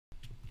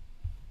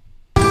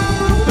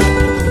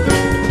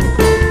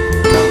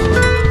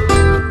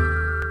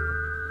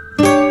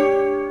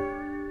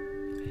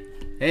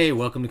Hey,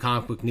 welcome to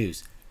Comic Book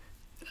News.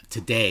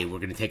 Today we're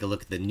going to take a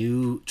look at the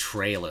new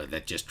trailer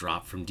that just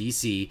dropped from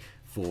DC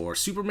for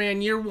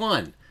Superman Year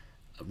One,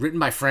 written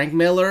by Frank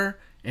Miller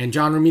and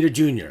John Romita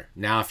Jr.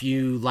 Now, if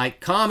you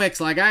like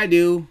comics like I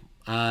do,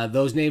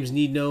 those names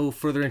need no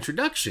further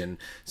introduction,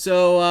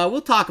 so we'll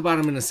talk about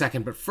them in a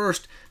second, but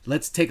first,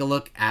 let's take a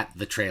look at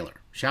the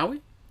trailer, shall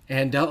we?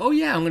 And, oh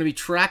yeah, I'm going to be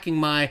tracking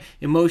my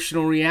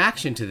emotional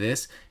reaction to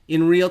this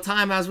in real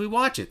time as we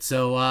watch it,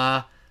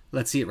 so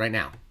let's see it right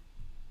now.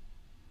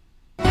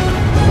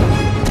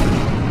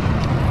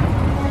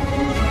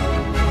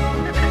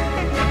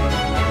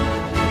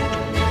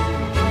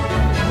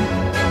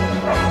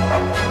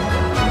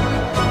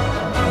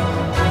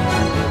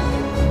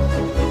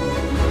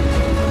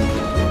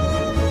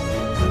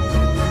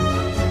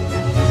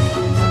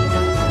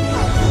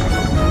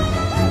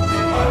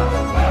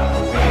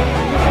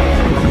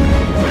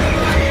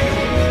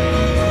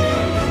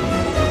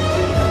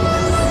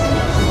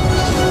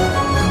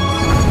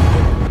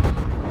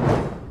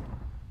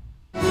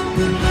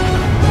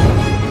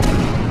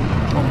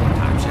 One more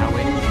time, shall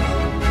we?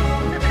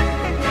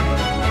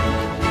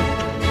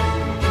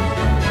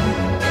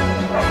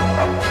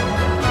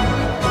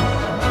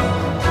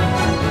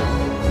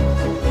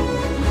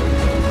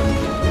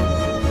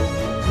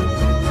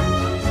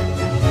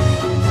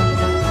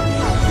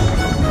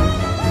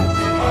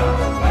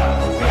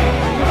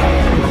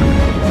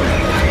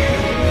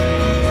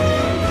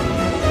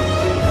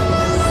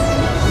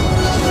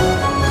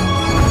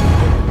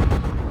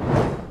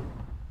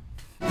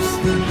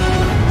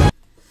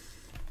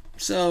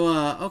 So,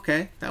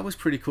 okay, that was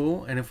pretty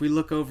cool. And if we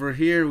look over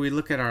here, we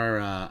look at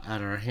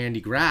our handy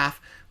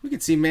graph, we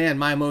can see, man,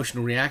 my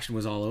emotional reaction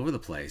was all over the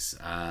place.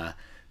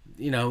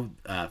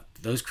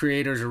 Those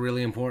creators are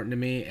really important to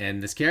me,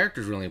 and this character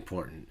is really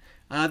important.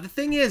 The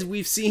thing is,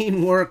 we've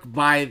seen work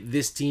by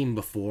this team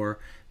before.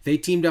 They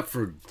teamed up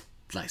for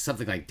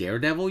something like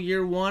Daredevil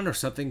Year One or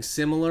something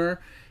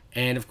similar.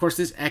 And, of course,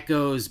 this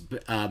echoes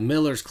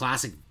Miller's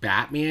classic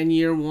Batman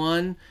Year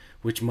One,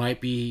 which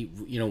might be,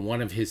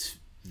 one of his...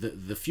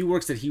 The few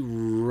works that he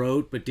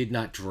wrote but did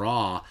not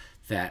draw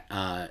that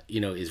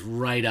is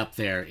right up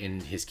there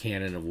in his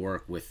canon of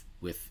work with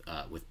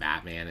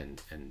Batman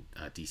and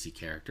DC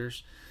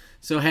characters.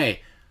 So hey,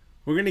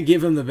 we're gonna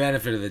give him the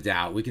benefit of the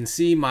doubt. We can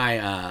see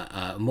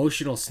my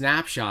emotional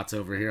snapshots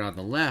over here on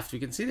the left. We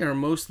can see they're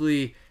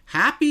mostly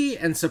happy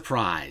and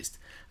surprised.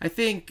 I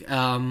think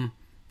the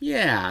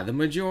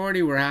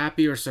majority were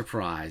happy or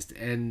surprised,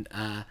 and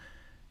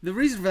the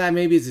reason for that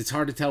maybe is it's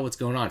hard to tell what's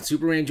going on.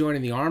 Superman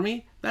joining the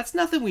army, that's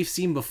nothing we've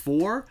seen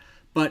before,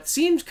 but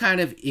seems kind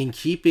of in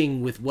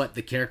keeping with what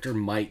the character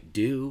might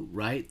do,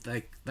 right?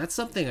 Like, that's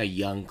something a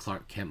young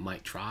Clark Kent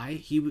might try.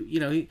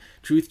 He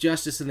truth,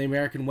 justice, and the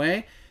American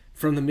way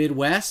from the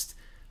Midwest.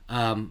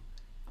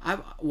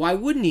 Why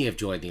wouldn't he have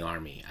joined the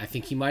army? I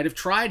think he might have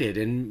tried it,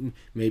 and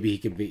maybe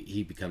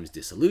he becomes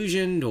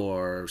disillusioned,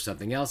 or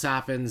something else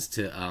happens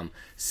to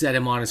set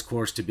him on his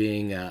course to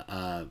being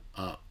a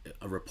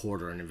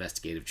reporter, an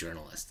investigative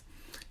journalist.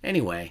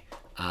 Anyway,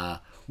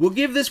 we'll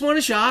give this one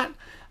a shot.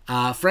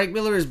 Frank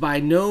Miller is by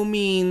no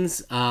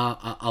means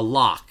a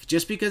lock.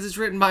 Just because it's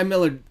written by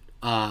Miller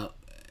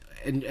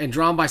and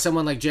drawn by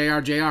someone like JR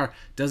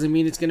doesn't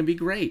mean it's going to be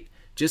great.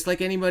 Just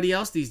like anybody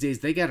else these days,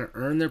 they got to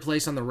earn their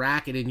place on the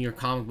racket in your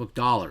comic book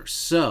dollars.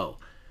 So,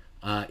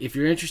 if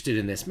you're interested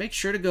in this, make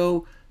sure to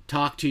go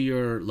talk to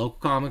your local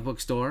comic book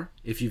store,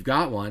 if you've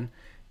got one,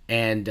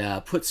 and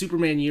put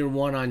Superman Year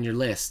One on your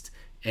list,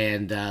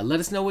 and let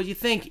us know what you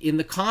think in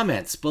the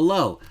comments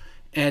below.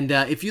 And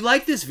if you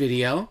like this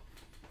video,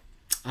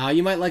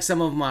 you might like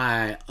some of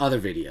my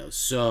other videos.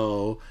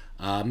 So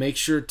make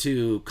sure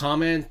to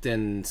comment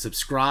and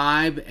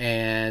subscribe,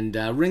 and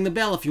ring the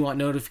bell if you want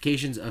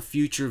notifications of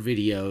future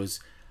videos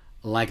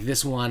like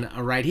this one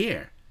right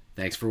here.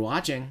 Thanks for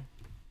watching.